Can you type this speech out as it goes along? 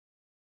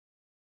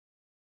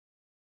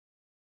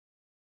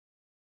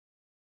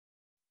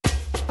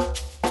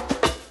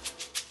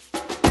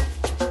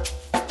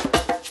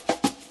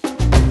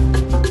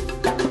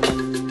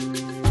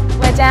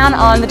Down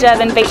on the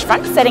Durban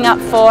beachfront, setting up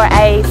for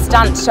a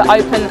stunt to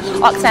open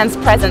Oxfam's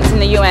presence in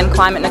the UN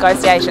climate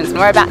negotiations. And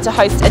we're about to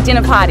host a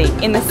dinner party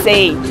in the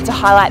sea to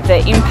highlight the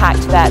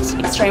impact that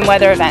extreme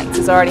weather events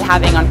is already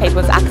having on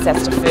people's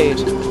access to food.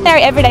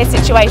 Very everyday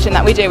situation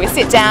that we do. We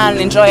sit down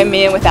and enjoy a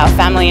meal with our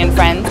family and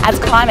friends. As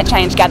climate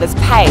change gathers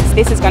pace,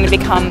 this is going to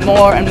become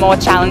more and more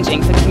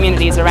challenging for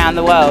communities around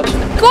the world.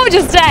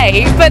 Gorgeous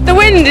day, but the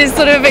wind is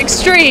sort of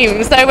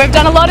extreme, so we've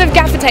done a lot of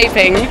gaffer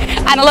taping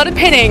and a lot of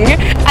pinning,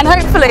 and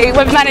hopefully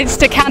we've managed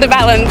to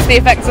counterbalance the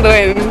effects of the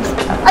wind.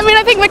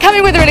 I think we're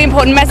coming with a really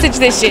important message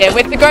this year.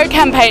 With the GROW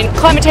campaign,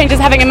 climate change is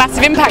having a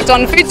massive impact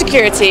on food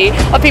security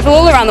of people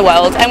all around the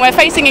world, and we're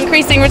facing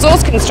increasing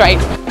resource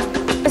constraint.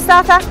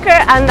 South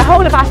Africa and the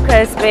whole of Africa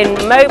has been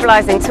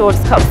mobilising towards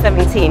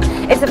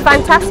COP17. It's a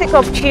fantastic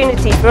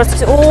opportunity for us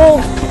to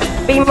all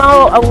be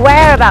more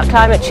aware about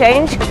climate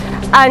change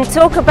and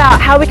talk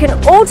about how we can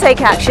all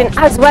take action,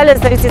 as well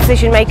as those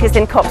decision makers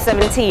in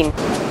COP17.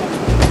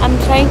 I'm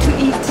trying to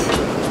eat.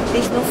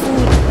 There's no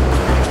food.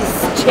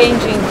 It's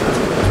changing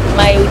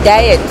my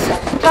diet.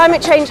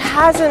 Climate change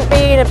hasn't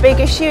been a big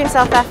issue in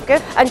South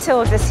Africa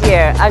until this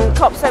year, and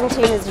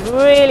COP17 has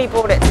really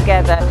brought it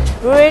together,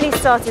 really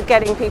started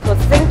getting people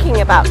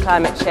thinking about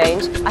climate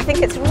change. I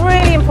think it's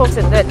really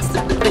important that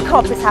the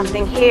COP is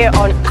happening here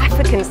on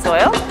African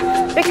soil,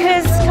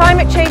 because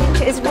climate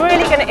change is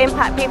really going to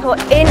impact people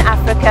in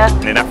Africa.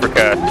 In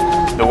Africa,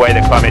 the way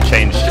that climate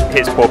change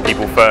hits poor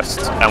people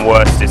first and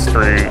worst is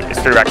through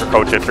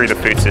agriculture, through the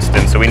food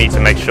system. So we need to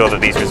make sure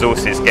that these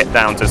resources get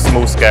down to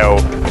small-scale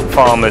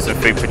farmers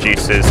and food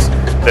producers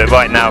that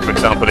right now, for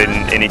example,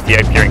 in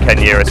Ethiopia and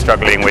Kenya are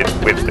struggling with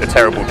a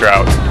terrible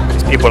drought.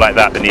 It's people like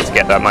that that need to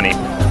get that money.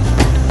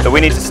 So we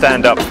need to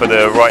stand up for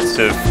the rights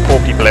of poor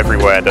people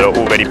everywhere that are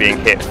already being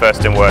hit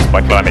first and worst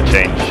by climate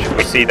change.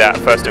 We see that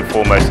first and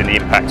foremost in the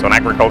impact on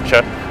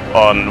agriculture,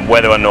 on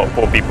whether or not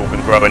poor people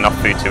can grow enough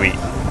food to eat.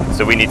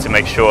 So we need to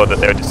make sure that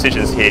there are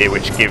decisions here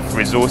which give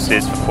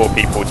resources for poor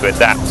people to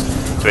adapt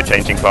to a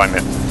changing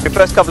climate. The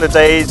first couple of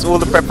days, all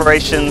the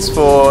preparations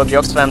for the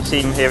Oxfam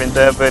team here in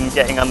Durban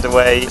getting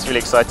underway. It's really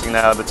exciting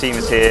now. The team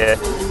is here.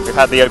 We've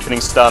had the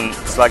opening stunt.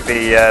 It's like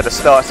the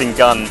starting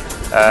gun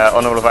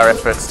on all of our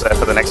efforts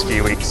for the next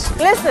few weeks.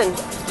 Listen,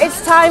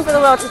 it's time for the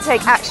world to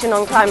take action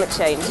on climate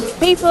change.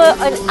 People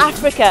in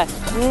Africa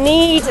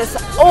need us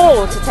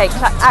all to take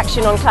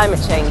action on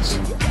climate change.